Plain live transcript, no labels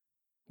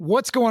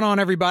What's going on,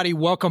 everybody?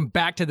 Welcome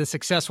back to the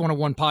Success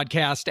 101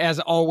 podcast. As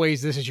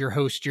always, this is your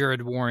host,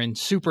 Jared Warren.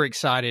 Super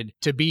excited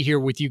to be here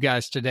with you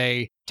guys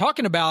today,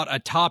 talking about a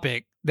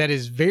topic that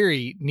is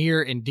very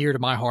near and dear to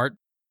my heart,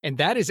 and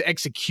that is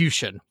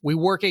execution. We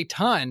work a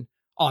ton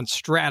on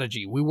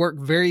strategy. We work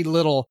very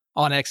little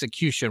on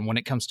execution when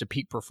it comes to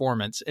peak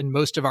performance in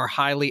most of our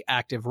highly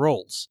active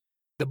roles.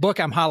 The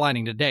book I'm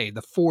highlighting today,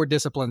 The 4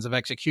 Disciplines of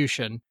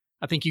Execution,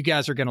 I think you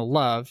guys are going to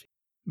love.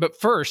 But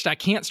first, I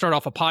can't start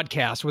off a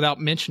podcast without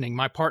mentioning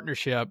my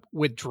partnership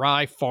with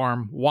Dry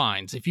Farm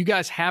Wines. If you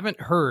guys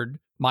haven't heard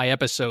my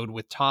episode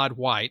with Todd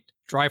White,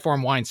 Dry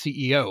Farm Wine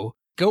CEO,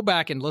 go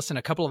back and listen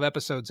a couple of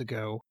episodes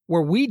ago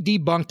where we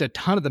debunked a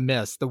ton of the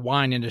myths the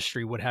wine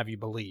industry would have you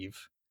believe.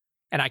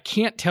 And I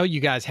can't tell you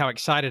guys how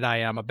excited I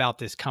am about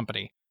this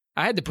company.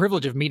 I had the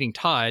privilege of meeting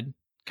Todd,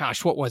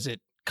 what was it?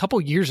 A couple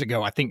years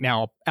ago, I think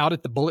now, out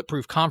at the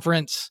Bulletproof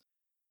Conference.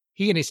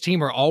 He and his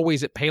team are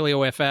always at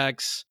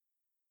PaleoFX.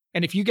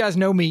 And if you guys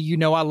know me, you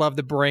know I love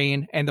the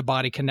brain and the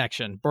body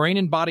connection. Brain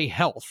and body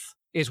health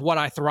is what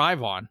I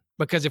thrive on,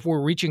 because if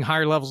we're reaching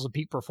higher levels of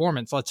peak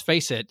performance, let's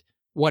face it,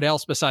 what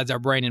else besides our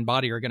brain and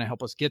body are going to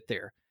help us get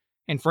there?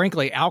 And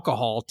frankly,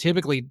 alcohol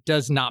typically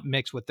does not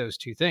mix with those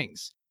two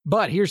things.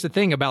 But here's the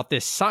thing about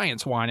this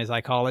science wine, as I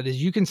call it, is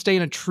you can stay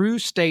in a true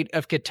state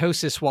of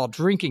ketosis while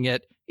drinking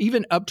it,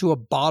 even up to a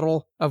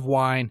bottle of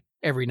wine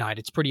every night.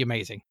 It's pretty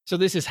amazing. So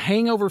this is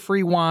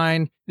hangover-free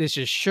wine. This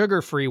is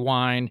sugar-free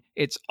wine.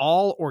 It's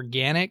all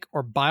organic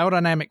or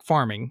biodynamic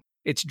farming.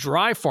 It's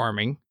dry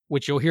farming,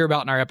 which you'll hear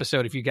about in our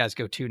episode if you guys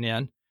go tune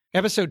in.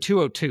 Episode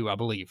 202, I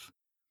believe.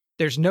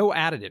 There's no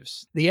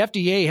additives. The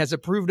FDA has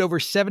approved over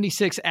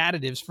 76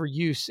 additives for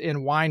use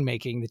in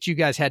winemaking that you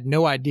guys had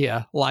no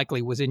idea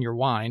likely was in your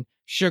wine.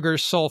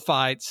 Sugars,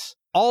 sulfites,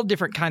 all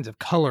different kinds of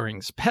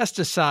colorings,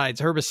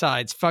 pesticides,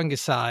 herbicides,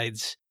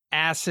 fungicides,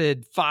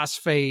 acid,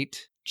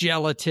 phosphate,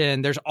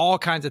 gelatin. There's all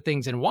kinds of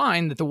things in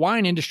wine that the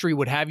wine industry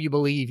would have you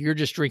believe you're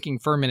just drinking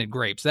fermented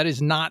grapes. That is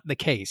not the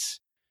case.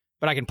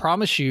 But I can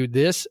promise you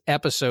this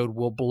episode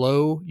will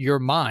blow your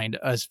mind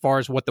as far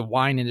as what the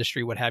wine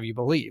industry would have you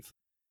believe.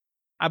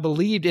 I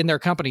believed in their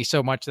company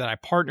so much that I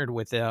partnered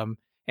with them,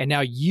 and now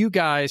you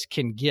guys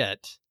can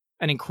get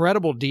an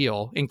incredible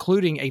deal,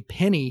 including a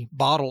penny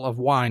bottle of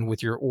wine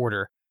with your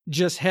order.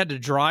 Just head to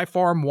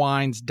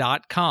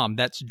dryfarmwines.com.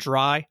 That's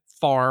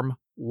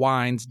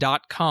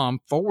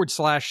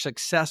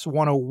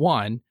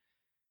dryfarmwines.com/success101.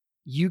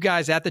 You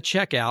guys at the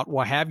checkout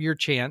will have your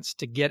chance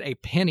to get a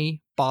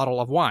penny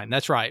bottle of wine.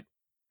 That's right.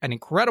 An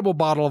incredible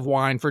bottle of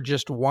wine for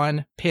just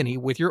 1 penny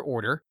with your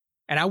order.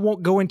 And I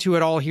won't go into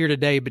it all here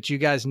today, but you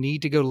guys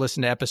need to go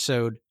listen to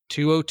episode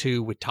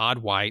 202 with Todd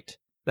White.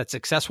 That's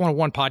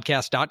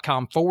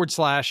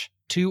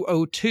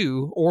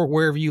success101podcast.com/202 or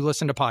wherever you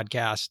listen to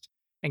podcasts,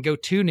 and go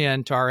tune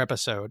in to our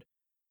episode.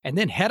 And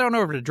then head on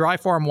over to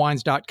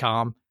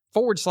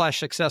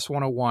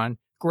dryfarmwines.com/success101.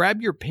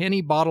 Grab your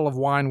penny bottle of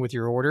wine with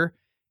your order.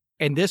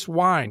 And this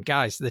wine,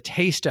 guys, the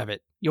taste of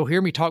it, you'll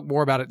hear me talk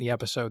more about it in the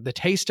episode. The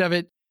taste of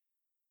it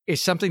is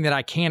something that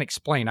I can't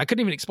explain. I couldn't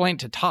even explain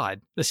it to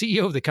Todd, the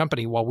CEO of the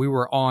company, while we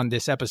were on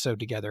this episode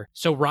together.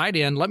 So write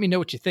in, let me know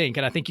what you think,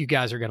 and I think you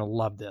guys are going to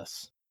love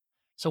this.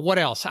 So what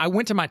else? I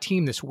went to my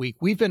team this week.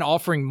 We've been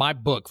offering my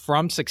book,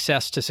 From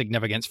Success to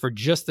Significance, for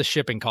just the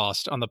shipping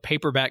cost on the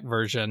paperback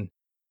version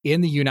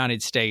in the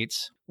United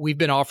States. We've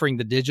been offering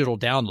the digital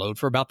download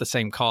for about the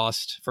same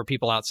cost for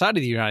people outside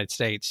of the United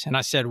States. And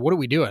I said, what are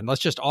we doing? Let's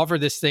just offer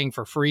this thing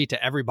for free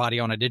to everybody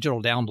on a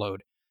digital download.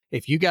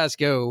 If you guys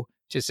go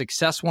to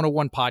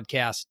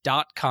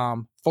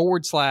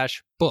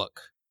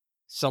success101podcast.com/book,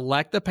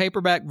 select the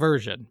paperback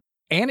version,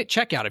 and at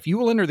checkout, if you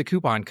will enter the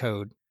coupon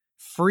code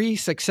free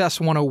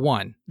success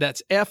 101,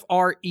 that's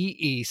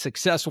FREE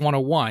success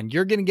 101,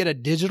 you're going to get a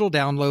digital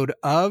download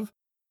of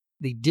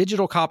the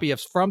digital copy of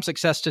From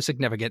Success to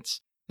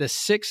Significance, the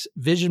 6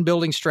 vision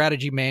building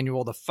strategy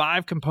manual, the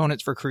 5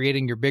 components for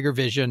creating your bigger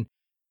vision.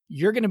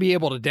 You're going to be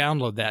able to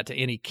download that to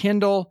any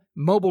Kindle,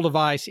 mobile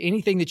device,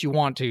 anything that you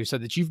want to, so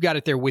that you've got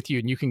it there with you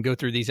and you can go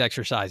through these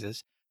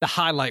exercises. The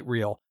highlight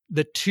reel,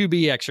 the to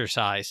be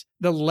exercise,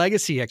 the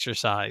legacy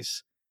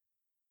exercise,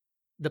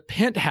 the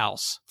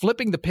penthouse,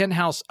 flipping the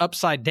penthouse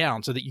upside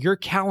down so that your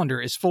calendar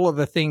is full of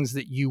the things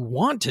that you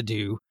want to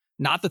do,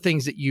 not the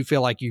things that you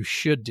feel like you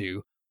should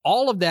do.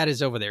 All of that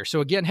is over there. So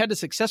again, head to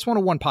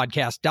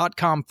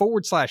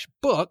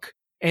success101podcast.com/book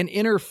and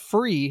enter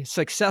free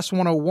Success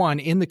 101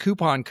 in the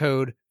coupon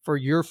code for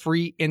your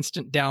free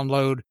instant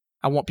download.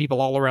 I want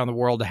people all around the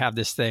world to have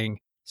this thing.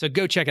 So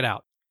go check it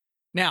out.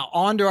 Now,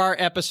 on to our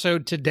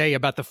episode today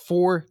about the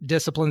 4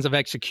 Disciplines of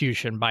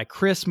Execution by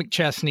Chris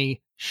McChesney,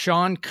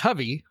 Sean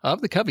Covey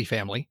of the Covey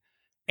family,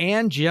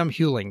 and Jim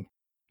Huling.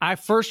 I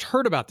first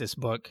heard about this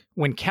book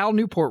when Cal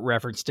Newport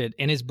referenced it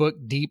in his book,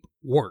 Deep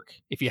Work.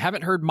 If you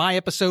haven't heard my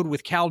episode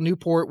with Cal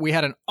Newport, we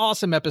had an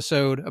awesome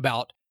episode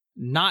about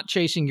not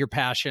chasing your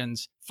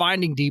passions,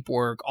 finding deep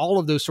work, all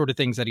of those sort of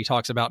things that he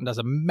talks about and does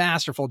a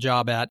masterful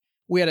job at.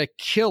 We had a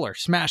killer,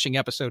 smashing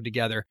episode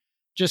together.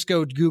 Just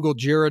go Google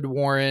Jared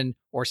Warren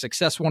or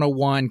Success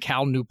 101,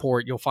 Cal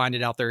Newport. You'll find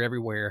it out there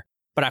everywhere.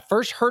 But I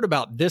first heard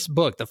about this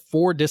book, The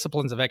 4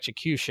 Disciplines of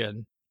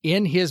Execution,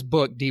 in his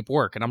book, Deep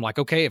Work. And I'm like,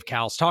 okay, if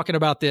Cal's talking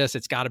about this,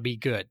 it's got to be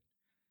good.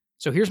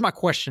 So here's my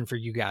question for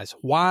you guys.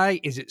 Why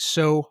is it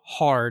so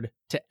hard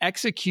to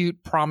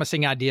execute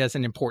promising ideas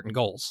and important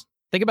goals?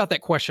 Think about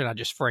that question I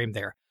just framed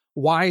there.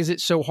 Why is it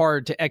so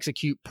hard to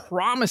execute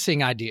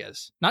promising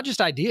ideas? Not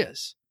just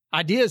ideas.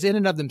 Ideas in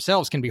and of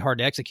themselves can be hard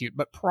to execute,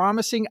 but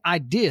promising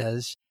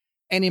ideas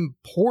and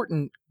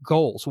important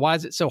goals. Why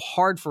is it so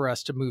hard for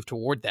us to move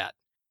toward that?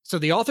 So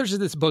the authors of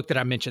this book that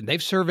I mentioned,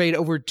 they've surveyed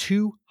over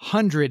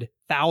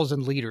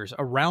 200,000 leaders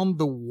around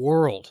the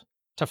world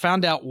to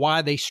find out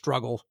why they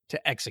struggle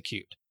to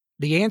execute.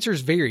 The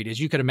answers varied, as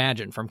you could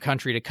imagine, from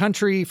country to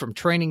country, from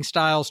training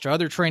styles to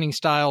other training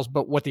styles.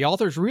 But what the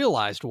authors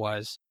realized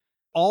was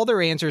all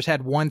their answers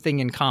had one thing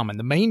in common.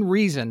 The main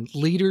reason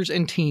leaders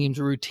and teams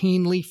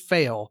routinely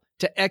fail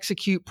to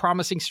execute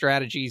promising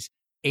strategies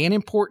and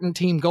important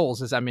team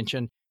goals, as I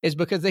mentioned, is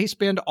because they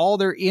spend all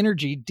their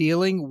energy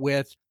dealing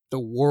with the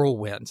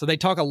whirlwind. So they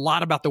talk a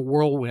lot about the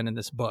whirlwind in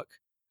this book.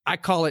 I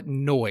call it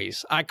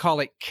noise. I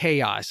call it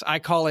chaos. I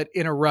call it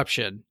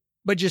interruption.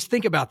 But just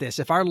think about this.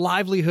 If our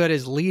livelihood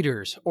as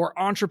leaders or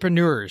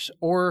entrepreneurs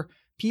or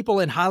people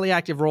in highly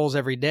active roles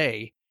every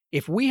day,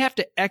 if we have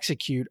to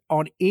execute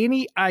on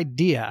any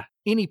idea,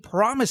 any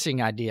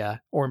promising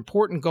idea or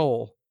important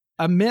goal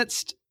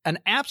amidst an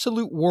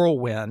absolute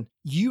whirlwind,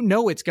 you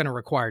know it's going to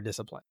require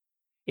discipline.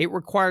 It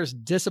requires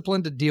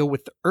discipline to deal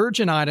with the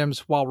urgent items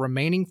while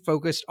remaining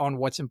focused on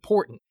what's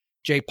important.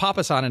 Jay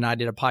Papasan and I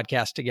did a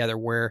podcast together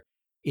where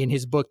in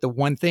his book, The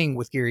One Thing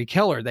with Gary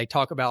Keller, they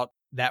talk about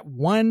that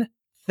one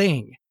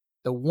thing,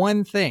 the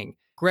one thing.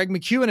 Greg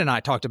McKeown and I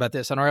talked about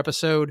this on our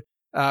episode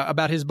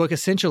about his book,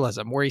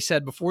 Essentialism, where he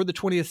said before the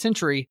 20th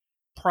century,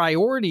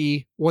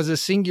 priority was a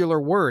singular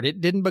word.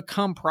 It didn't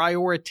become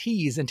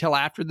priorities until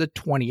after the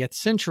 20th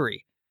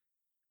century.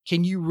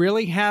 Can you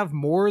really have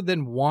more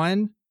than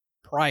one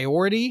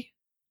priority,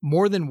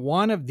 more than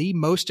one of the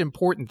most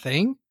important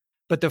thing?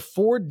 But the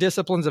 4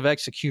 disciplines of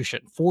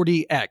execution,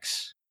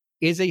 4DX,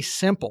 is a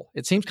simple,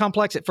 it seems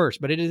complex at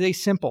first, but it is a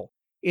simple,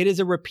 it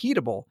is a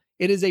repeatable,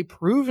 it is a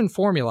proven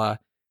formula.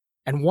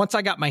 And once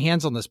I got my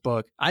hands on this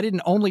book, I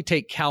didn't only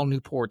take Cal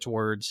Newport's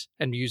words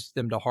and use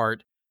them to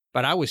heart,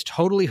 but I was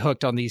totally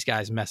hooked on these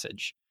guys'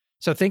 message.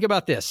 So think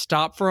about this.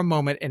 Stop for a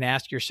moment and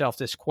ask yourself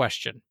this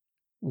question.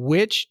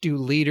 Which do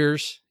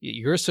leaders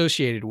you're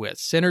associated with,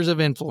 centers of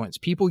influence,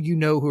 people you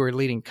know who are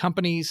leading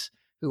companies,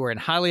 who are in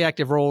highly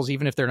active roles,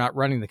 even if they're not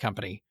running the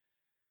company,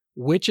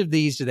 which of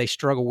these do they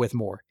struggle with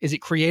more? Is it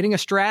creating a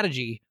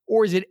strategy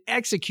or is it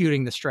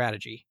executing the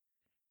strategy?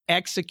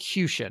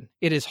 Execution.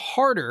 It is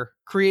harder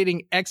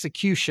creating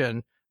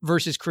execution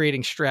versus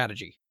creating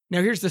strategy.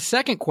 Now, here's the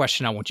second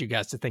question I want you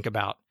guys to think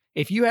about.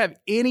 If you have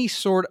any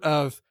sort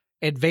of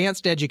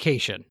advanced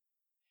education,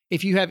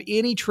 if you have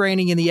any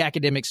training in the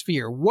academic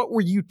sphere, what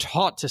were you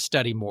taught to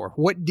study more?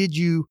 What did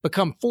you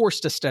become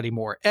forced to study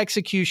more?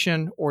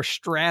 Execution or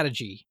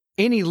strategy?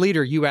 Any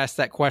leader you ask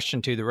that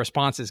question to, the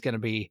response is going to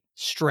be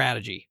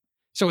strategy.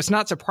 So it's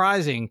not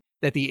surprising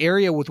that the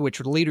area with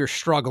which leaders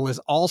struggle is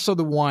also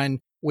the one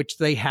which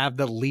they have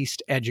the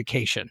least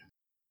education.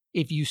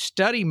 If you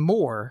study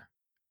more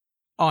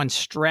on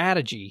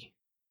strategy,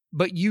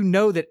 but you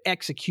know that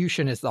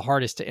execution is the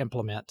hardest to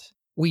implement,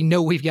 we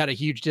know we've got a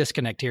huge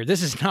disconnect here.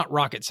 This is not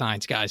rocket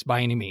science, guys,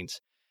 by any means.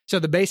 So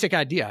the basic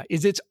idea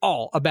is it's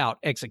all about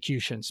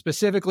execution.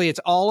 Specifically, it's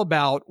all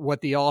about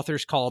what the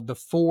authors called the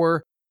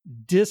 4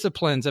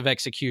 disciplines of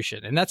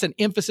execution. And that's an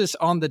emphasis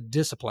on the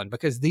discipline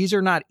because these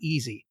are not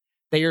easy.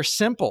 They are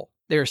simple.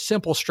 They are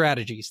simple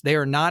strategies. They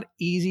are not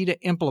easy to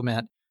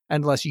implement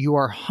unless you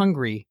are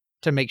hungry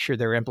to make sure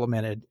they're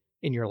implemented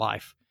in your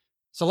life.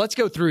 So let's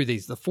go through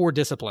these, the 4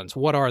 disciplines.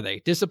 What are they?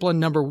 Discipline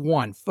number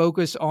 1,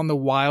 focus on the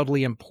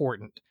wildly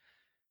important.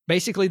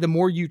 Basically, the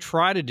more you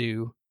try to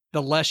do,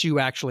 the less you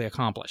actually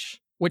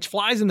accomplish, which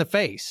flies in the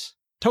face,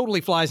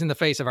 totally flies in the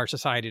face of our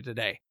society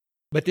today.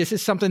 But this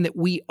is something that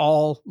we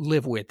all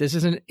live with. This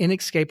is an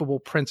inescapable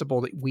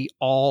principle that we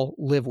all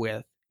live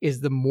with,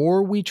 is the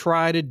more we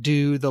try to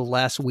do, the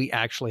less we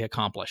actually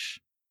accomplish.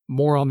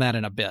 More on that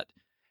in a bit.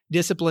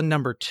 Discipline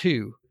number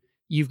 2,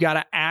 you've got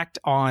to act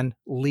on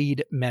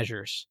lead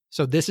measures.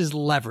 So this is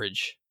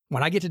leverage.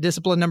 When I get to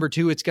discipline number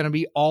 2, it's going to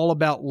be all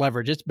about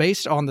leverage. It's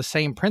based on the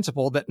same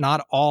principle that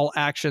not all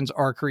actions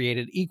are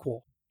created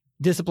equal.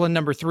 Discipline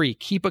number 3,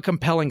 keep a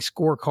compelling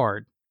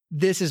scorecard.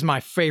 This is my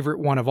favorite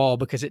one of all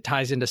because it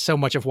ties into so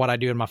much of what I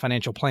do in my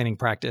financial planning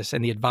practice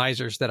and the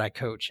advisors that I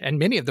coach and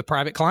many of the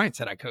private clients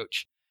that I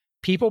coach.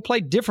 People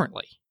play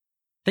differently.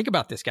 Think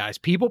about this, guys.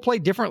 People play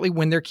differently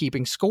when they're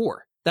keeping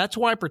score. That's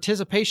why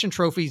participation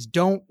trophies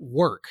don't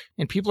work.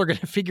 And people are going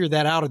to figure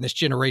that out in this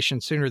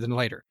generation sooner than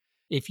later.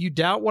 If you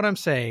doubt what I'm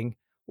saying,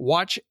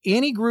 watch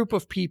any group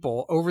of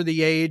people over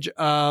the age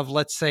of,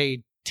 let's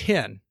say,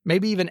 10,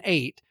 maybe even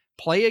 8,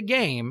 play a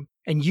game,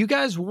 and you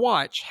guys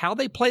watch how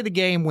they play the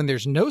game when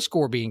there's no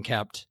score being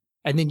kept,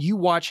 and then you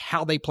watch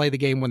how they play the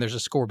game when there's a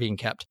score being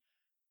kept.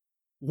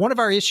 One of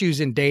our issues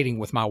in dating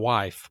with my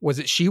wife was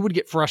that she would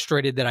get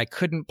frustrated that I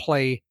couldn't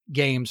play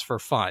games for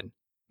fun.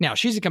 Now,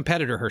 she's a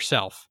competitor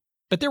herself,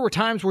 but there were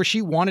times where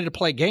she wanted to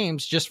play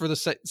games just for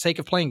the sake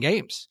of playing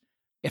games.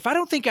 If I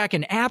don't think I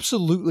can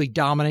absolutely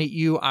dominate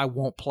you, I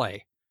won't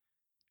play.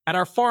 At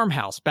our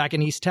farmhouse back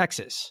in East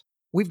Texas,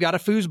 we've got a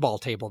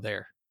foosball table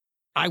there.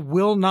 I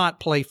will not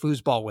play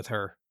foosball with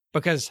her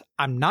because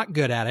I'm not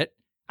good at it.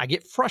 I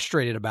get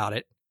frustrated about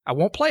it. I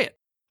won't play it.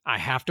 I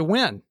have to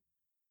win.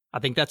 I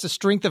think that's a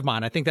strength of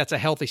mine. I think that's a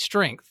healthy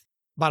strength.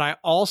 But I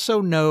also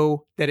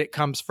know that it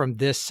comes from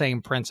this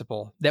same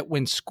principle, that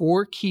when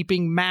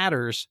scorekeeping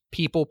matters,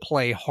 people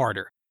play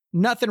harder.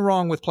 Nothing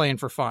wrong with playing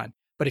for fun.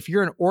 But if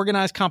you're in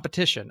organized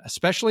competition,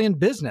 especially in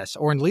business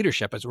or in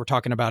leadership, as we're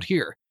talking about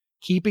here,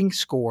 keeping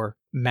score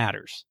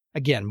matters.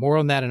 Again, more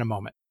on that in a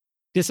moment.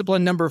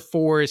 Discipline number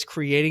 4 is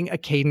creating a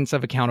cadence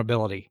of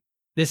accountability.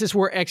 This is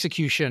where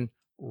execution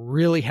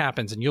really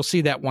happens, and you'll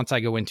see that once I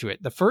go into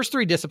it. The first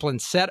 3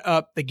 disciplines set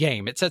up the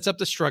game. It sets up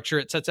the structure.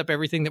 It sets up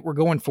everything that we're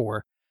going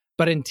for.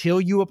 But until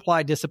you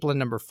apply discipline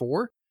number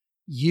 4,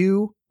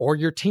 you or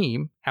your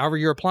team, however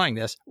you're applying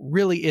this,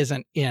 really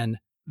isn't in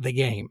the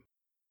game.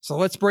 So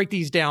let's break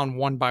these down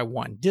one by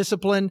one.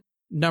 Discipline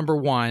number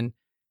 1,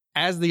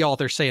 as the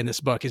authors say in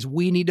this book, is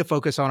we need to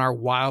focus on our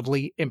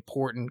wildly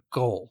important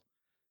goal.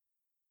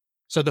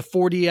 So the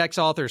 4DX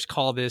authors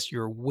call this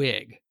your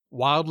WIG,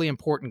 wildly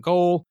important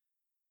goal.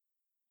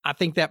 I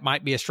think that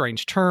might be a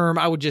strange term.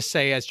 I would just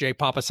say, as Jay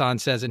Papasan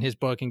says in his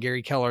book, and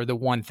Gary Keller, the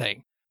one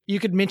thing. You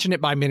could mention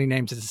it by many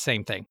names. It's the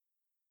same thing.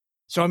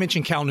 So I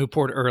mentioned Cal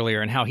Newport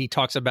earlier and how he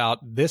talks about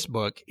this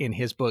book in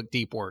his book,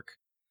 Deep Work.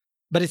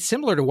 But it's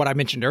similar to what I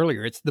mentioned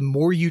earlier. It's the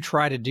more you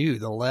try to do,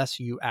 the less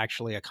you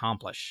actually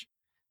accomplish.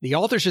 The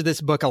authors of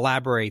this book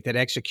elaborate that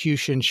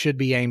execution should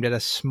be aimed at a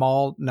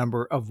small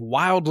number of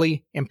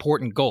wildly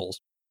important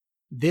goals.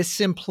 This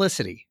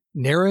simplicity,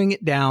 narrowing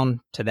it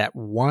down to that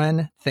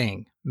one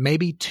thing,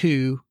 maybe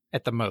 2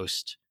 at the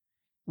most,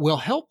 will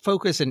help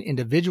focus an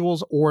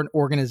individual's or an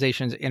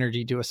organization's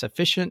energy to a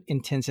sufficient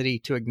intensity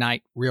to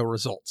ignite real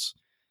results.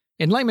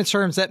 In layman's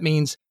terms, that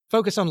means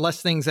focus on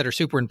less things that are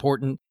super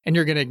important, and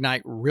you're going to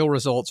ignite real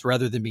results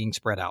rather than being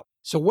spread out.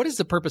 So what is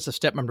the purpose of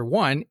step number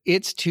 1?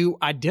 It's to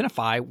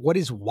identify what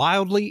is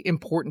wildly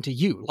important to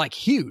you, like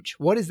huge.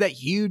 What is that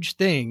huge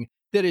thing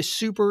that is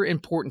super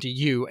important to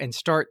you? And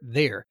start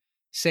there.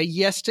 Say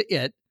yes to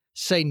it.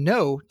 Say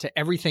no to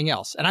everything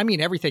else. And I mean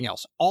everything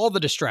else, all the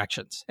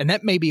distractions. And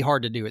that may be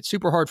hard to do. It's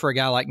super hard for a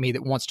guy like me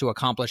that wants to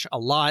accomplish a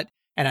lot.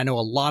 And I know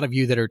a lot of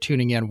you that are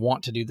tuning in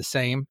want to do the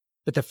same.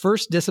 But the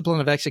first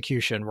discipline of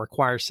execution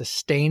requires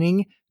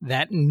sustaining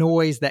that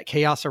noise, that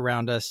chaos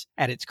around us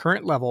at its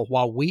current level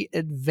while we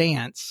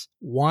advance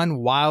one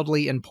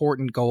wildly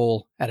important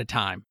goal at a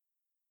time.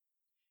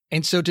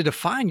 And so to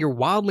define your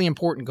wildly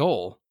important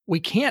goal,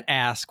 we can't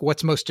ask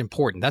what's most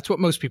important. That's what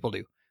most people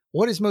do.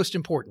 What is most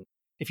important?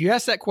 If you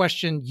ask that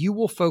question, you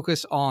will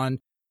focus on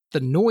the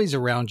noise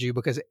around you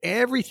because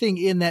everything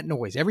in that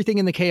noise, everything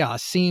in the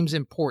chaos seems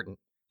important.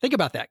 Think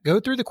about that.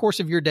 Go through the course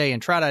of your day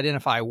and try to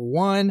identify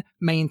one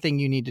main thing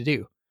you need to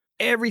do.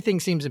 Everything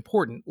seems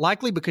important,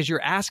 likely because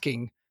you're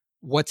asking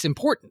what's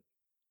important.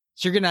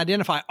 So you're going to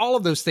identify all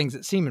of those things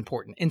that seem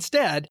important.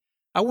 Instead,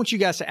 I want you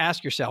guys to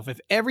ask yourself, if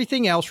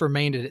everything else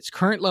remained at its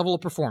current level of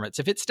performance,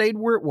 if it stayed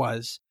where it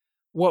was,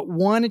 what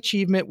one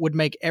achievement would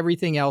make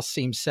everything else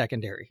seem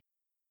secondary?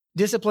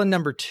 Discipline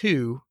number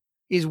 2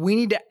 is we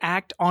need to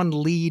act on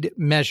lead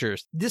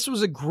measures. This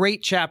was a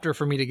great chapter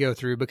for me to go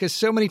through because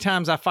so many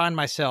times I find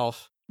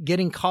myself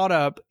getting caught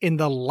up in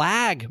the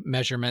lag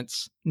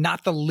measurements,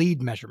 not the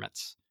lead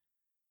measurements.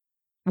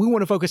 We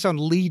want to focus on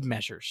lead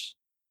measures.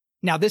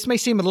 Now, this may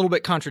seem a little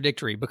bit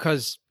contradictory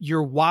because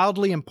your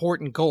wildly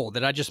important goal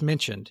that I just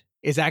mentioned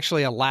is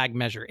actually a lag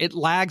measure. It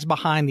lags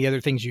behind the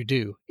other things you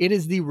do. It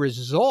is the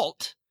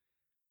result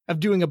of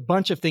doing a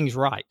bunch of things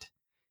right.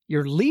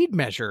 Your lead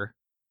measure,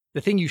 the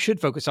thing you should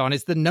focus on,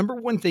 is the number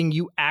one thing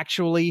you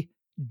actually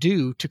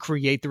do to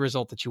create the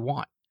result that you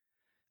want.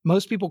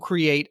 Most people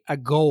create a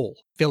goal,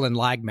 fill in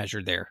lag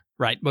measure there,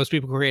 right? Most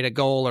people create a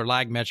goal or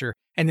lag measure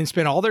and then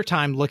spend all their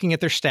time looking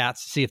at their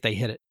stats to see if they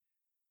hit it.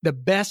 The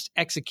best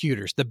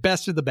executors, the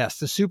best of the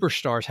best, the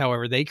superstars,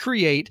 however, they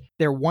create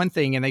their one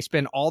thing and they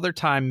spend all their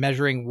time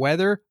measuring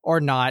whether or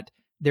not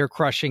they're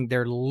crushing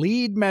their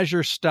lead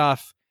measure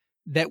stuff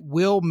that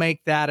will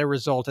make that a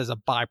result as a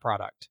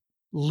byproduct.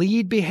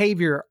 Lead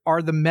behavior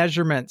are the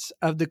measurements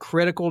of the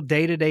critical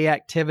day-to-day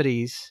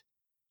activities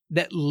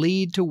that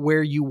lead to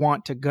where you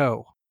want to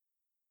go.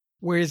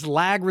 Whereas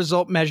lag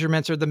result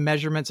measurements are the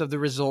measurements of the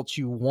results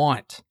you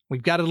want.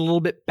 We've got it a little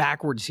bit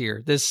backwards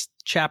here. This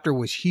chapter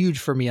was huge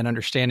for me in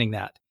understanding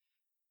that.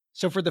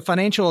 So for the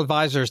financial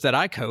advisors that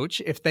I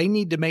coach, if they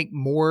need to make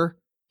more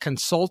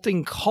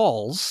consulting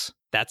calls,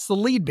 that's the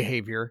lead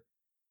behavior.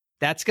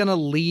 That's going to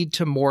lead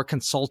to more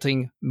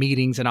consulting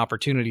meetings and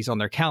opportunities on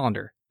their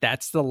calendar.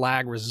 That's the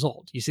lag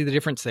result. You see the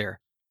difference there?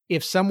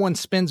 If someone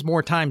spends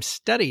more time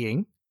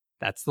studying,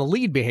 that's the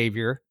lead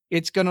behavior.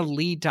 It's going to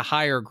lead to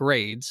higher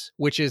grades,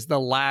 which is the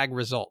lag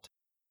result.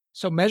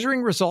 So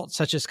measuring results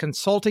such as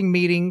consulting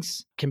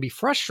meetings can be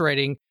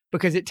frustrating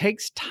because it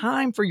takes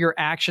time for your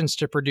actions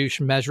to produce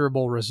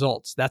measurable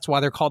results. That's why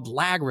they're called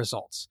lag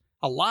results.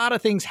 A lot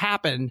of things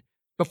happen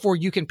before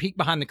you can peek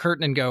behind the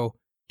curtain and go,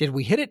 did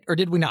we hit it or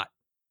did we not?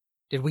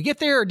 Did we get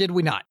there or did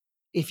we not?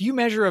 If you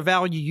measure a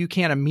value you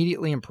can't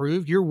immediately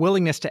improve, your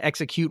willingness to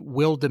execute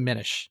will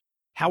diminish.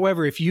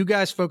 However, if you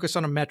guys focus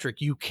on a metric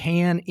you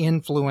can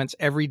influence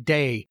every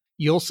day,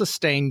 you'll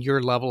sustain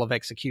your level of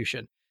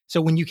execution.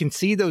 So when you can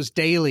see those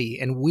daily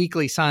and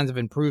weekly signs of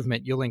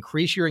improvement, you'll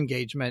increase your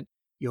engagement,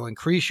 you'll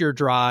increase your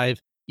drive,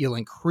 you'll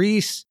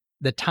increase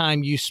the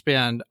time you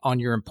spend on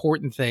your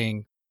important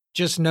thing.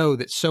 Just know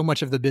that so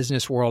much of the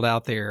business world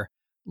out there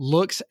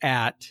looks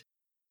at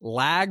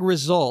lag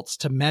results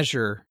to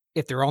measure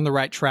if they're on the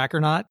right track or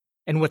not.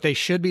 And what they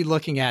should be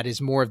looking at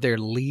is more of their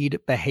lead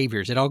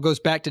behaviors. It all goes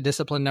back to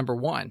discipline number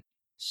 1.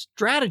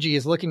 Strategy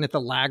is looking at the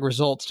lag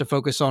results to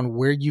focus on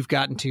where you've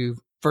gotten to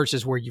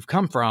versus where you've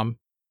come from.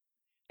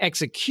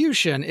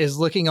 Execution is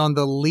looking on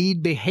the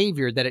lead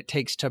behavior that it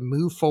takes to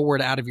move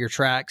forward out of your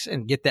tracks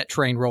and get that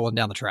train rolling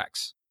down the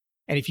tracks.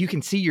 And if you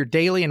can see your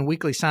daily and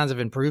weekly signs of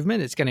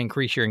improvement, it's going to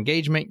increase your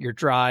engagement, your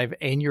drive,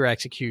 and your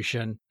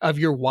execution of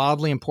your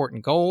wildly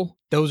important goal.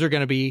 Those are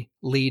going to be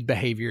lead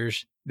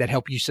behaviors that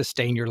help you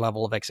sustain your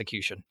level of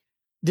execution.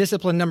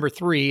 Discipline number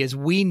 3 is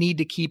we need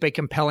to keep a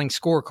compelling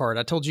scorecard.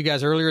 I told you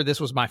guys earlier,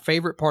 this was my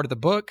favorite part of the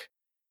book.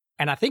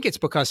 And I think it's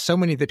because so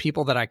many of the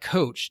people that I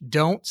coach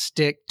don't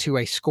stick to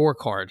a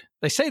scorecard.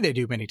 They say they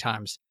do many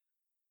times,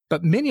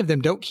 but many of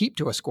them don't keep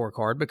to a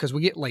scorecard because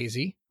we get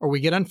lazy or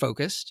we get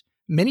unfocused.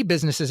 Many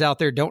businesses out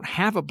there don't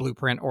have a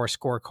blueprint or a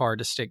scorecard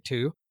to stick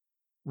to.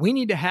 We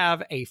need to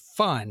have a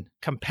fun,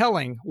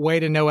 compelling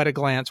way to know at a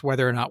glance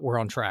whether or not we're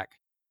on track.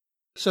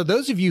 So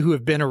those of you who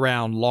have been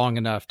around long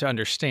enough to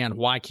understand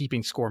why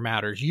keeping score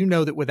matters, you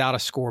know that without a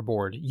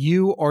scoreboard,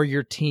 you or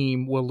your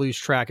team will lose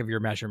track of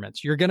your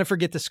measurements. You're going to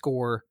forget the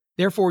score.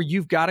 Therefore,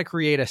 you've got to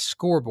create a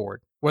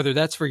scoreboard, whether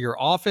that's for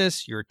your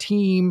office, your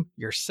team,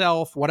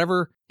 yourself,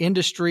 whatever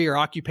industry or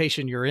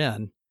occupation you're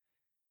in.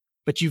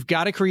 But you've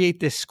got to create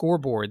this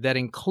scoreboard that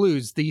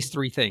includes these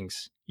 3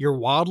 things. Your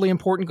wildly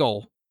important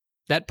goal.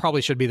 That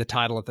probably should be the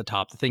title at the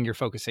top, the thing you're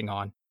focusing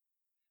on.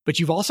 But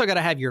you've also got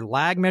to have your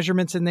lag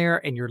measurements in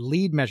there and your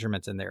lead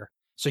measurements in there.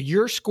 So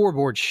your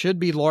scoreboard should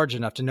be large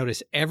enough to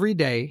notice every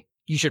day.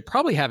 You should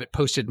probably have it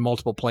posted in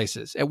multiple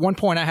places. At one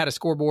point, I had a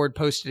scoreboard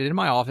posted in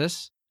my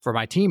office for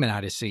my team and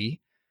I to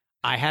see.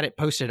 I had it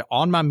posted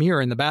on my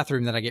mirror in the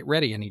bathroom that I get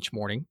ready in each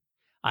morning.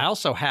 I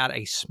also had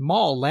a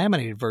small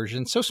laminated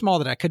version, so small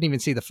that I couldn't even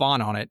see the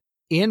font on it,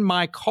 in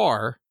my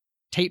car,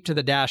 taped to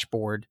the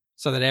dashboard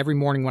so that every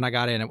morning when I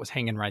got in, it was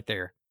hanging right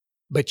there.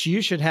 But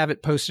you should have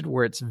it posted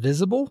where it's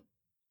visible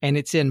and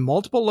it's in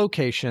multiple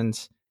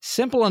locations,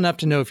 simple enough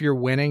to know if you're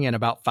winning in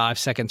about 5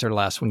 seconds or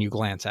less when you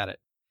glance at it.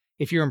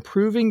 If you're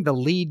improving the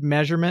lead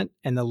measurement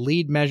and the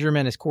lead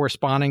measurement is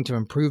corresponding to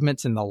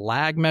improvements in the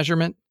lag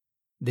measurement,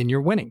 then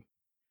you're winning.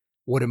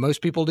 What do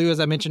most people do, as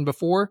I mentioned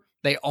before?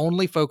 They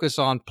only focus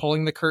on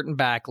pulling the curtain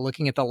back,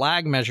 looking at the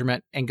lag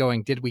measurement and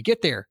going, did we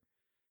get there?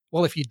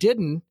 Well, if you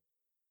didn't,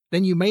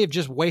 then you may have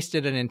just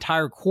wasted an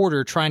entire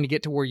quarter trying to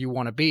get to where you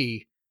want to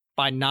be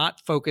by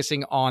not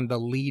focusing on the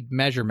lead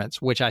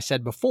measurements, which I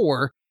said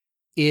before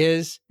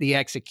is the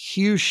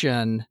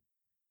execution,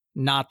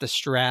 not the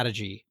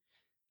strategy.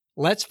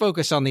 Let's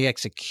focus on the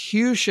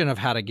execution of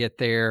how to get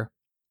there,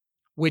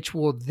 which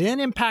will then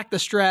impact the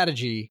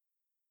strategy,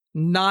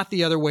 not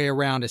the other way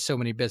around as so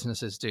many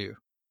businesses do.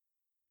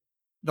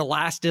 The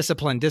last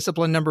discipline,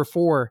 discipline number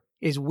 4,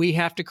 is we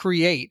have to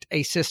create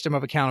a system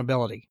of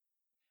accountability.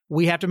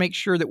 We have to make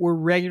sure that we're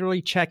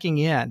regularly checking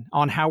in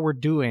on how we're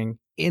doing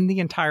in the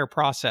entire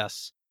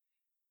process.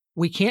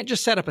 We can't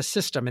just set up a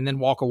system and then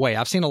walk away.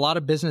 I've seen a lot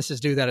of businesses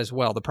do that as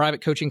well. The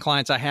private coaching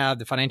clients I have,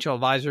 the financial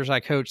advisors I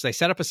coach, they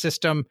set up a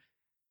system.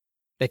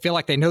 They feel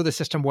like they know the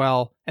system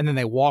well, and then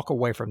they walk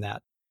away from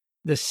that.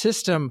 The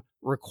system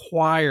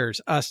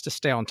requires us to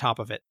stay on top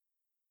of it.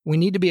 We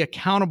need to be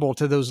accountable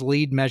to those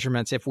lead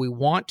measurements if we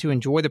want to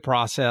enjoy the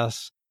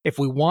process, if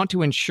we want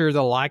to ensure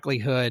the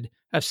likelihood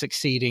of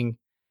succeeding,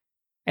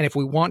 and if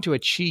we want to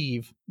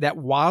achieve that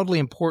wildly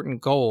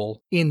important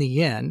goal in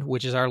the end,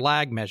 which is our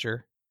lag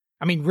measure.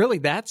 I mean, really,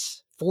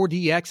 that's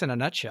 4DX in a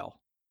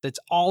nutshell. It's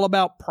all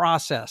about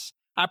process.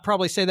 I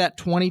probably say that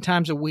 20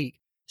 times a week.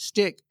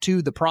 Stick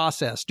to the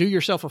process. Do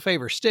yourself a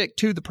favor. Stick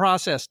to the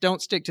process.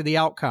 Don't stick to the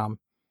outcome.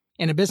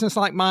 In a business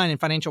like mine in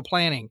financial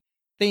planning,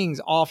 things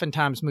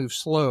oftentimes move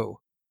slow.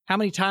 How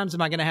many times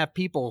am I going to have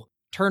people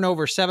turn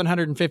over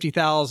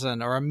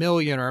 $750,000 or $1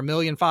 million or $1.5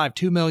 million,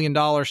 $2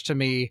 million to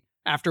me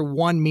after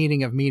one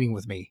meeting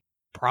with me?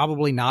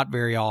 Probably not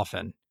very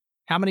often.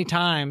 How many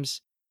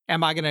times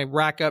am I going to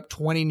rack up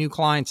 20 new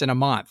clients in a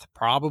month?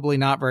 Probably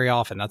not very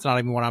often. That's not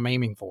even what I'm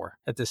aiming for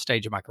at this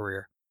stage of my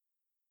career.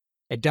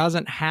 It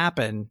doesn't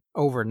happen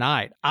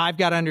overnight. I've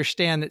got to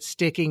understand that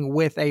sticking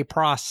with a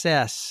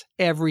process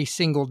every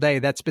single day,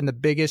 that's been the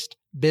biggest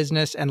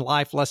business and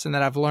life lesson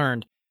that I've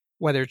learned,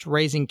 whether it's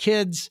raising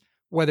kids,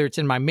 whether it's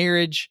in my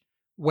marriage,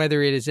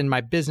 whether it is in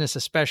my business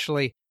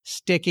especially.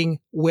 sticking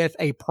with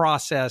a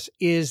process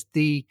is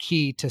the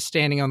key to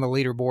standing on the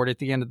leaderboard at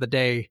the end of the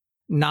day,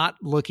 not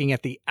looking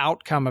at the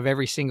outcome of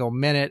every single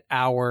minute,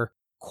 hour,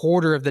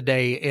 quarter of the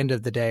day, end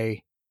of the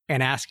day,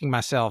 and asking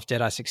myself,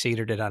 did I succeed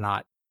or did I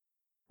not?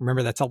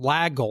 Remember, that's a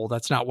lag goal.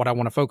 That's not what I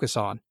want to focus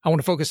on. I want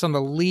to focus on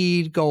the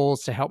lead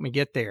goals to help me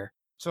get there.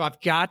 So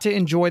I've got to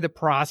enjoy the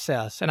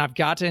process, and I've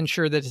got to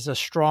ensure that it's a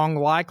strong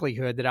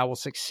likelihood that I will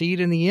succeed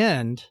in the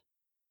end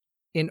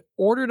in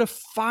order to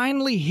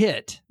finally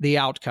hit the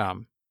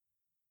outcome,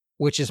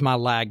 which is my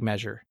lag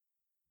measure.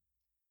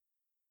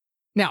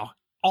 Now,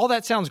 all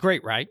that sounds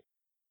great, right?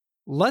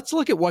 Let's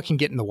look at what can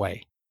get in the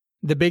way.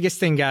 The biggest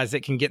thing, guys,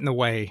 that can get in the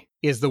way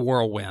is the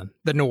whirlwind,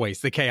 the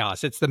noise, the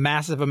chaos. It's the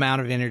massive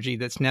amount of energy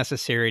that's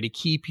necessary to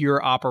keep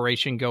your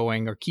operation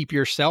going or keep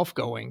yourself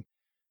going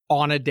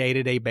on a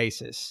day-to-day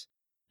basis.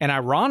 And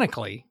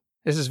ironically,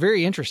 this is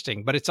very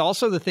interesting, but it's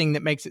also the thing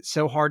that makes it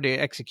so hard to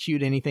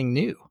execute anything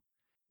new.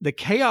 The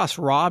chaos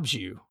robs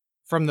you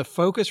from the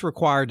focus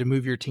required to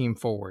move your team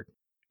forward.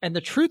 And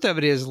the truth of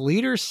it is,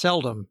 leaders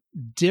seldom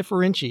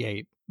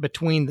differentiate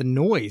between the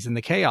noise and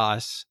the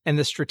chaos and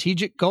the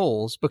strategic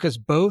goals because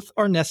both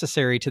are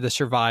necessary to the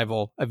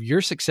survival of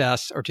your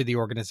success or to the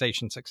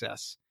organization's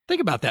success.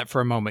 Think about that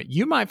for a moment.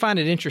 You might find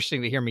it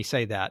interesting to hear me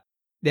say that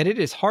it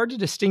is hard to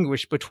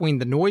distinguish between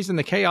the noise and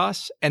the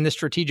chaos and the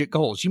strategic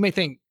goals. You may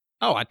think,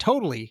 oh, I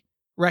totally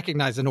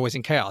recognize the noise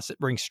and chaos that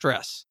brings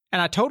stress.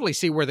 And I totally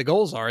see where the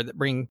goals are that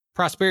bring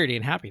prosperity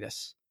and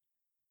happiness.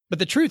 But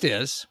the truth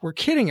is, we're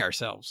kidding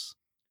ourselves.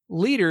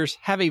 Leaders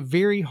have a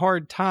very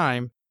hard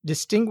time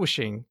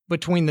distinguishing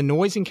between the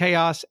noise and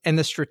chaos and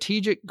the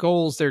strategic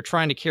goals they're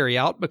trying to carry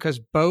out because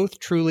both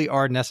truly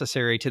are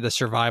necessary to the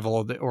survival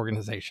of the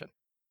organization.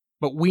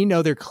 But we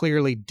know they're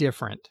clearly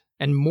different.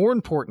 And more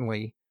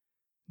importantly,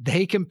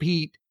 they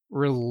compete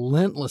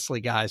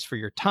relentlessly, guys, for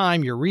your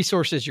time, your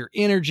resources, your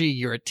energy,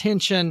 your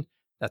attention.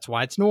 That's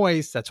why it's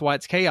noise. That's why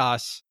it's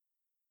chaos.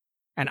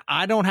 And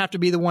I don't have to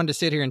be the one to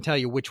sit here and tell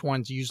you which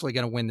one's usually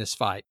going to win this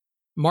fight.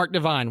 Mark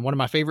Divine, one of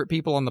my favorite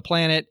people on the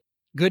planet,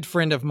 good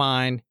friend of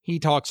mine, he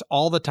talks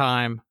all the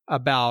time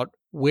about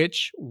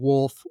which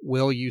wolf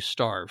will you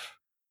starve,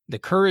 the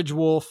courage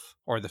wolf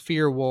or the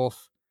fear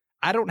wolf.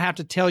 I don't have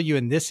to tell you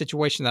in this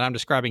situation that I'm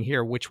describing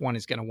here which one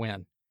is going to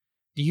win.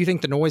 Do you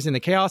think the noise and the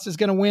chaos is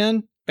going to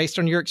win based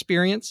on your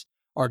experience?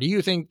 Or do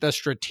you think the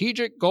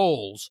strategic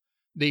goals,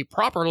 the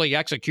properly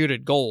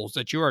executed goals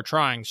that you are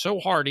trying so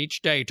hard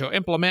each day to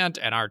implement,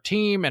 and our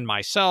team and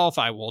myself,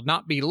 I will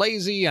not be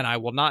lazy and I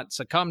will not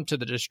succumb to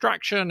the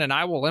distraction and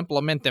I will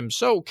implement them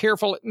so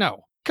carefully?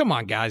 No, come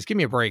on, guys, give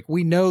me a break.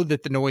 We know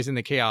that the noise and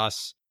the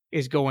chaos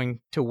is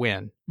going to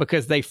win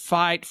because they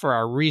fight for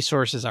our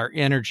resources, our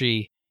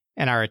energy,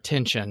 and our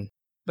attention.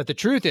 But the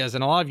truth is,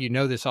 and a lot of you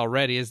know this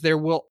already, is there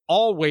will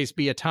always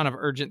be a ton of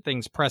urgent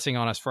things pressing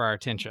on us for our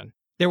attention.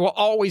 There will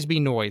always be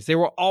noise. There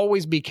will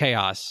always be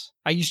chaos.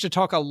 I used to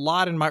talk a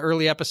lot in my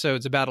early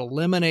episodes about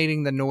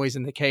eliminating the noise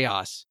and the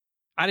chaos.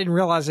 I didn't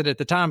realize it at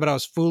the time, but I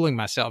was fooling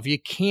myself. You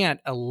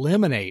can't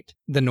eliminate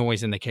the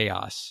noise and the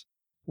chaos.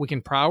 We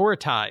can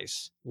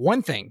prioritize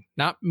one thing,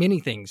 not many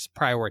things,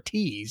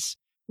 priorities.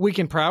 We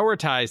can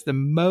prioritize the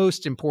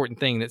most important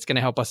thing that's going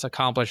to help us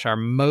accomplish our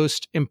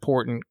most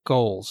important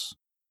goals.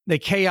 The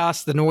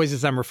chaos, the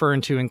noises I'm referring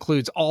to,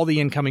 includes all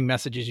the incoming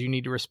messages you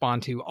need to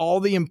respond to,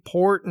 all the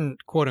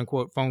important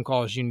quote-unquote phone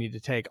calls you need to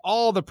take,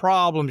 all the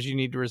problems you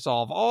need to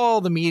resolve, all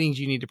the meetings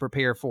you need to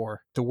prepare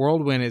for. The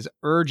whirlwind is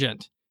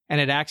urgent,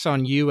 and it acts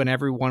on you and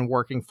everyone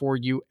working for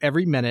you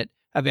every minute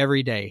of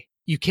every day.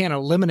 You can't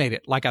eliminate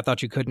it like I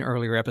thought you could in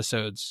earlier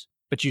episodes,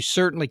 but you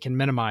certainly can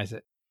minimize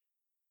it.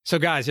 So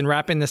guys, in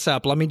wrapping this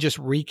up, let me just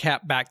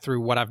recap back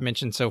through what I've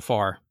mentioned so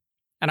far.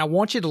 And I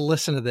want you to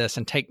listen to this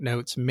and take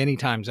notes many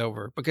times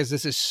over because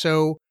this is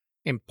so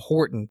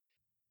important.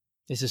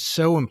 This is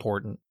so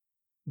important.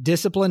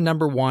 Discipline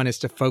number one is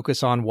to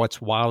focus on what's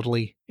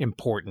wildly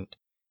important.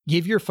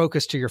 Give your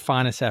focus to your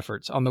finest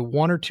efforts on the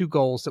one or two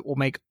goals that will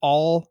make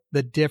all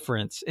the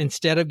difference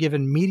instead of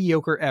giving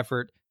mediocre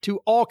effort to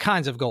all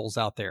kinds of goals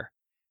out there.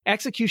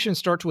 Execution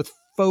starts with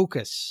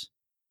focus.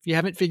 If you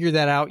haven't figured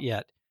that out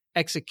yet,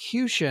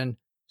 execution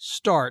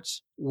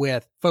starts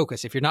with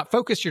focus. If you're not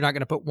focused, you're not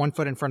going to put one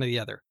foot in front of the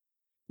other.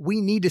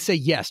 We need to say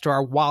yes to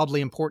our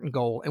wildly important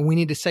goal, and we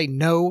need to say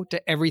no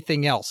to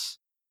everything else.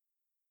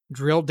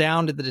 Drill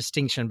down to the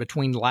distinction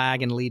between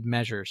lag and lead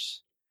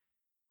measures.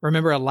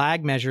 Remember, a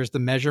lag measure is the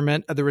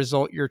measurement of the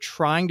result you're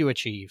trying to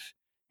achieve.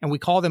 And we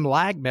call them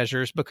lag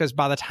measures because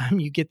by the time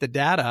you get the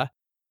data,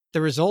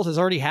 the result has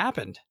already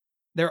happened.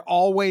 They're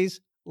always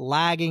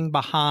lagging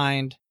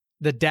behind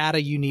the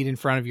data you need in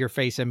front of your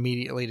face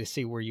immediately to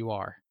see where you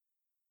are.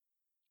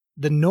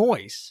 The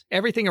noise,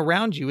 everything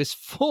around you is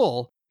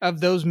full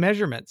of those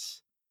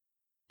measurements.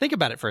 Think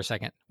about it for a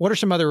second. What are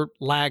some other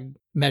lag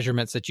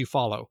measurements that you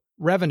follow?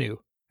 Revenue,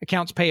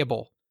 accounts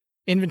payable,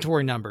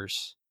 inventory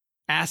numbers,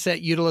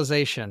 asset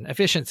utilization,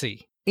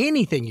 efficiency,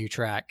 anything you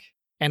track,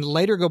 and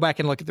later go back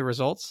and look at the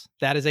results,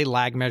 that is a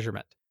lag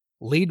measurement.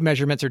 Lead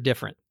measurements are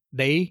different.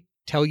 They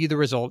tell you the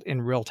result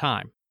in real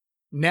time.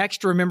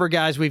 Next, remember,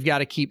 guys, we've got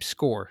to keep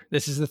score.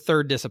 This is the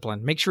third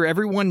discipline. Make sure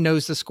everyone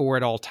knows the score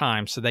at all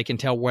times so they can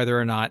tell whether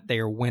or not they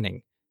are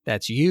winning.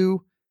 That's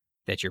you,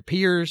 that's your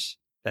peers,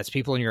 that's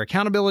people in your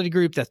accountability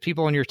group, that's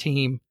people on your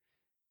team.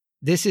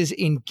 This is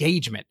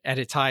engagement at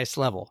its highest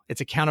level.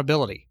 It's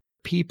accountability.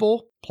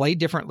 People play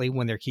differently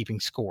when they're keeping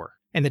score.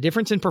 And the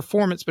difference in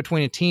performance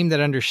between a team that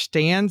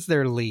understands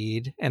their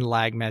lead and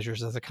lag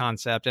measures as a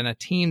concept and a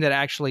team that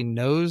actually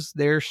knows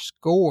their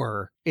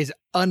score is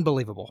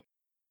unbelievable.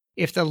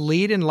 If the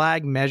lead and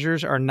lag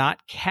measures are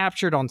not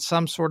captured on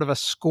some sort of a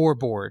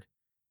scoreboard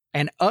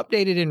and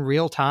updated in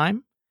real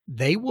time,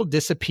 they will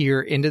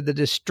disappear into the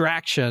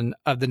distraction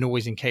of the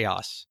noise and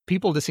chaos.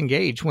 People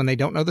disengage when they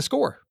don't know the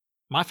score.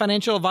 My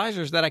financial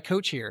advisors that I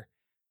coach here,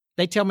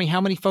 they tell me how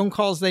many phone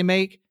calls they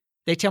make.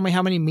 They tell me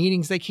how many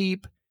meetings they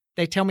keep.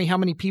 They tell me how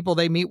many people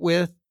they meet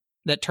with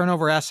that turn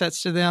over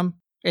assets to them.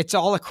 It's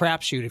all a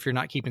crapshoot if you're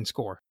not keeping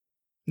score.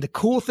 The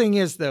cool thing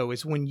is, though,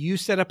 is when you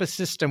set up a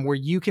system where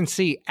you can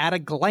see at a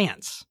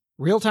glance,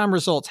 real-time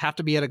results have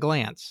to be at a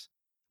glance.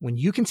 When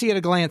you can see at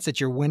a glance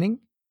that you're winning,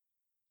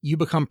 you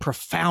become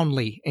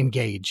profoundly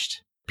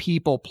engaged.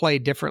 People play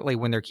differently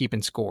when they're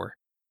keeping score.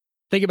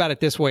 Think about it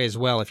this way as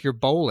well. If you're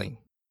bowling,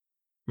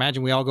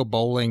 imagine we all go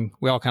bowling.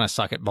 We all kind of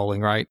suck at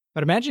bowling, right?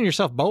 But imagine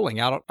yourself bowling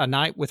out a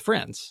night with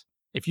friends.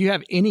 If you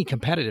have any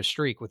competitive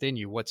streak within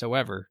you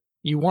whatsoever,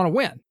 you want to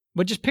win.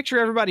 But just picture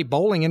everybody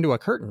bowling into a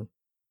curtain.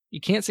 You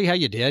can't see how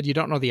you did. You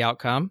don't know the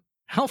outcome.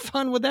 How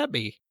fun would that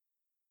be?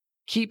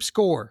 Keep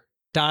score.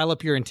 Dial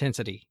up your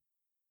intensity.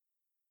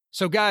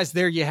 So guys,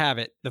 there you have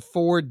it. The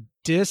 4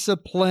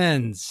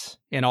 disciplines,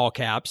 in all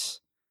caps,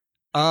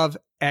 of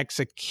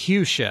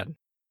execution.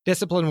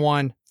 Discipline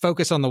 1,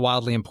 focus on the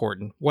wildly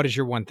important. What is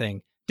your one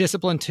thing?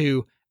 Discipline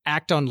 2,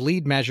 act on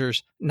lead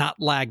measures,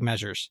 not lag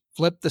measures.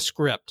 Flip the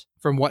script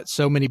from what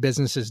so many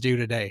businesses do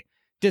today.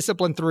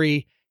 Discipline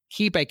 3,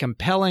 keep a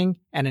compelling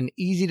and an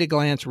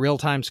easy-to-glance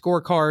real-time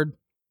scorecard.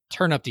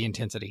 Turn up the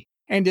intensity.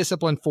 And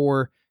discipline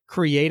 4,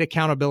 create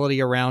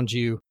accountability around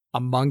you,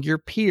 among your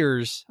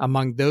peers,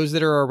 among those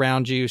that are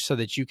around you, so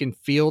that you can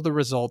feel the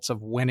results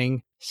of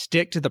winning.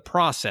 Stick to the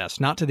process,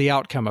 not to the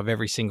outcome of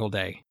every single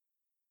day.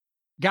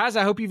 Guys,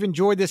 I hope you've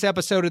enjoyed this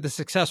episode of the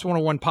Success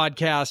 101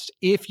 podcast.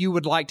 If you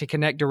would like to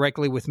connect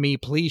directly with me,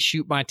 please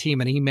shoot my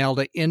team an email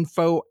to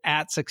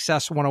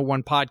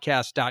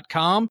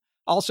info@success101podcast.com.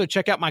 Also,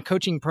 check out my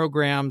coaching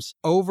programs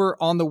over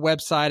on the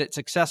website at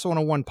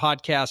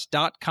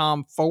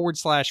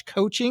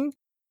success101podcast.com/coaching.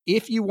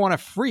 If you want a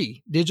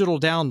free digital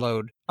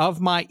download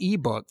of my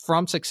ebook,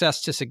 From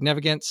Success to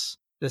Significance,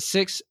 the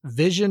 6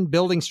 vision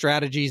building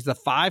strategies, the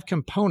 5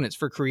 components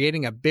for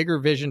creating a bigger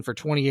vision for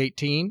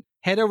 2018,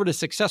 head over to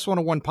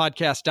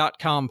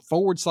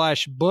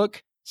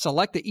success101podcast.com/book,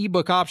 select the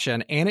ebook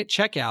option, and at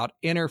checkout,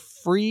 enter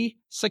free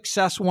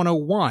Success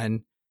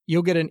 101.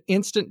 You'll get an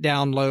instant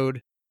download.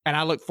 And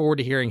I look forward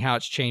to hearing how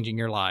it's changing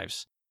your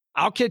lives.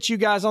 I'll catch you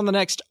guys on the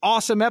next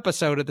awesome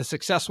episode of the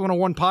Success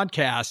 101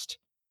 podcast.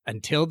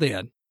 Until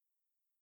then.